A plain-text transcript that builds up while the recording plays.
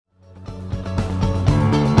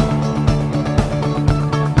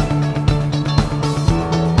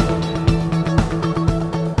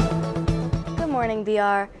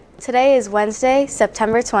BR. Today is Wednesday,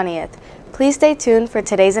 September 20th. Please stay tuned for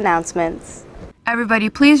today's announcements. Everybody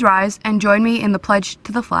please rise and join me in the pledge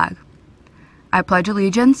to the flag. I pledge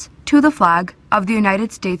allegiance to the flag of the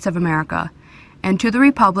United States of America and to the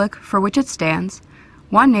republic for which it stands,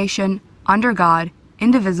 one nation, under God,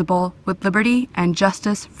 indivisible, with liberty and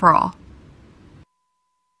justice for all.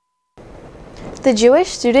 The Jewish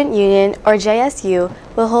Student Union, or JSU,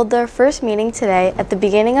 will hold their first meeting today at the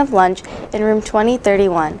beginning of lunch in room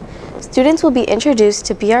 2031. Students will be introduced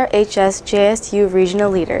to BRHS JSU regional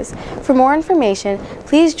leaders. For more information,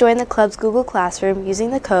 please join the club's Google Classroom using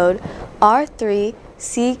the code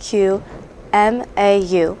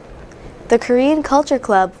R3CQMAU. The Korean Culture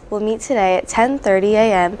Club will meet today at 10:30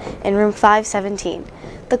 a.m. in room 517.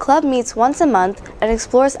 The club meets once a month and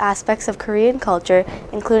explores aspects of Korean culture,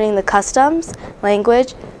 including the customs,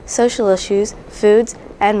 language, social issues, foods,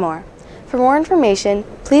 and more. For more information,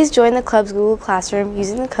 please join the club's Google Classroom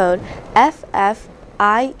using the code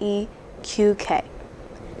FFIEQK.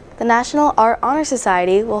 The National Art Honor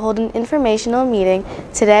Society will hold an informational meeting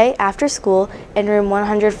today after school in room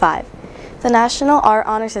 105. The National Art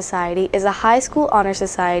Honor Society is a high school honor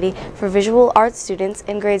society for visual arts students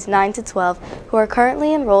in grades 9 to 12 who are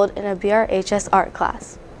currently enrolled in a BRHS art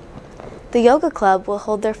class. The Yoga Club will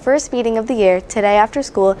hold their first meeting of the year today after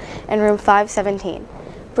school in room 517.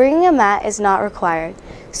 Bringing a mat is not required.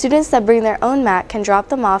 Students that bring their own mat can drop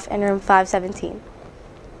them off in room 517.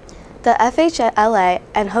 The FHLA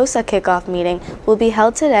and HOSA kickoff meeting will be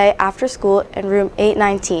held today after school in room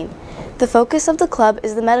 819. The focus of the club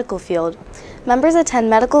is the medical field. Members attend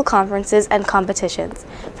medical conferences and competitions.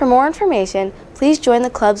 For more information, please join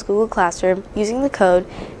the club's Google Classroom using the code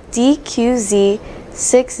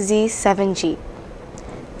DQZ6Z7G.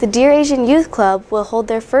 The Dear Asian Youth Club will hold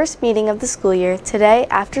their first meeting of the school year today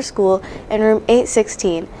after school in room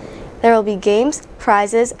 816. There will be games,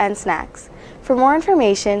 prizes, and snacks. For more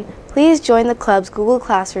information, please join the club's Google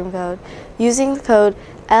Classroom code using the code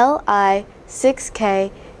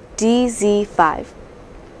LI6KDZ5.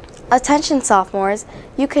 Attention sophomores,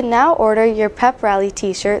 you can now order your pep rally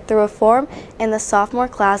t-shirt through a form in the sophomore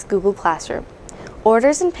class Google Classroom.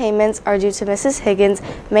 Orders and payments are due to Mrs. Higgins'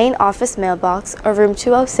 main office mailbox or room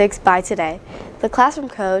 206 by today. The classroom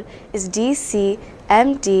code is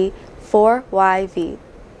DCMD4YV.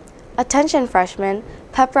 Attention freshmen,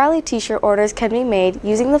 pep rally t-shirt orders can be made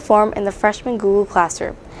using the form in the freshman Google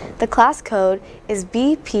Classroom. The class code is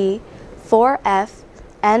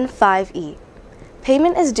BP4FN5E.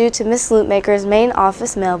 Payment is due to Ms. Loopmaker's main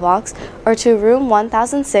office mailbox or to room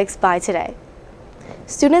 1006 by today.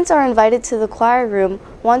 Students are invited to the choir room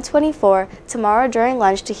 124 tomorrow during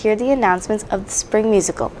lunch to hear the announcements of the spring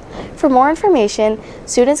musical. For more information,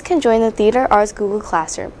 students can join the Theater Arts Google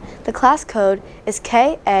Classroom. The class code is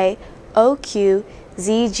KAOQZGI.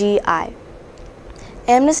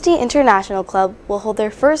 Amnesty International Club will hold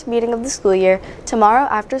their first meeting of the school year tomorrow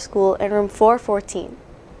after school in room 414.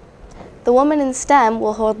 The Women in STEM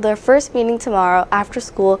will hold their first meeting tomorrow after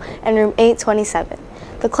school in room 827.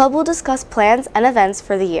 The club will discuss plans and events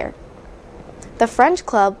for the year. The French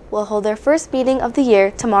Club will hold their first meeting of the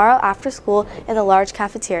year tomorrow after school in the large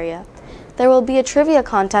cafeteria. There will be a trivia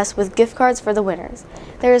contest with gift cards for the winners.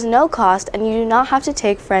 There is no cost and you do not have to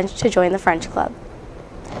take French to join the French Club.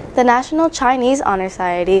 The National Chinese Honor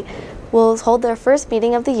Society will hold their first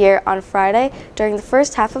meeting of the year on Friday during the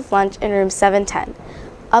first half of lunch in room 710.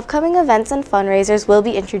 Upcoming events and fundraisers will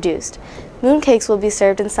be introduced. Mooncakes will be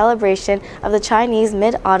served in celebration of the Chinese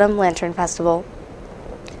Mid-Autumn Lantern Festival.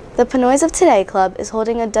 The Pinoys of Today Club is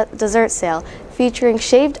holding a dessert sale featuring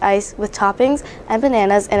shaved ice with toppings and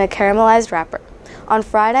bananas in a caramelized wrapper on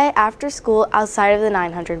Friday after school outside of the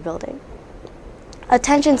 900 building.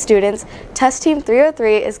 Attention students, Test Team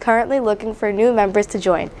 303 is currently looking for new members to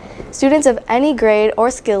join. Students of any grade or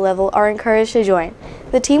skill level are encouraged to join.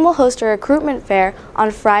 The team will host a recruitment fair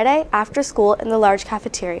on Friday after school in the large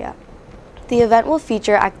cafeteria. The event will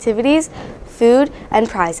feature activities, food, and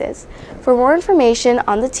prizes. For more information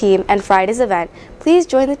on the team and Friday's event, please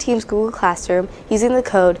join the team's Google Classroom using the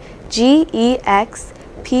code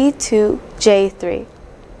GEXP2J3.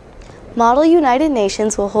 Model United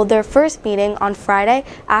Nations will hold their first meeting on Friday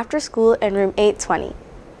after school in room 820.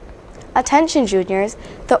 Attention juniors,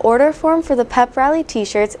 the order form for the pep rally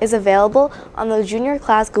t-shirts is available on the junior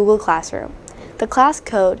class Google Classroom. The class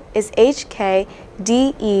code is HKDEZZN.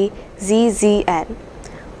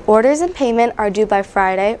 Orders and payment are due by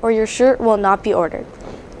Friday or your shirt will not be ordered.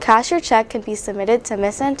 Cash or check can be submitted to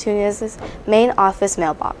Ms. Antunia's main office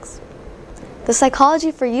mailbox. The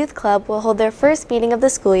Psychology for Youth Club will hold their first meeting of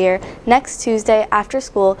the school year next Tuesday after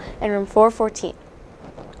school in room 414.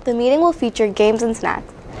 The meeting will feature games and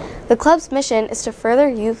snacks. The club's mission is to further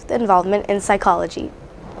youth involvement in psychology.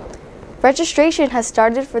 Registration has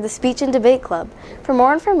started for the Speech and Debate Club. For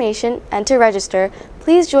more information and to register,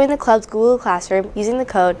 please join the club's Google Classroom using the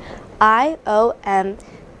code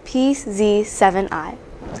IOMPZ7I.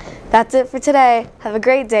 That's it for today. Have a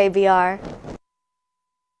great day, BR.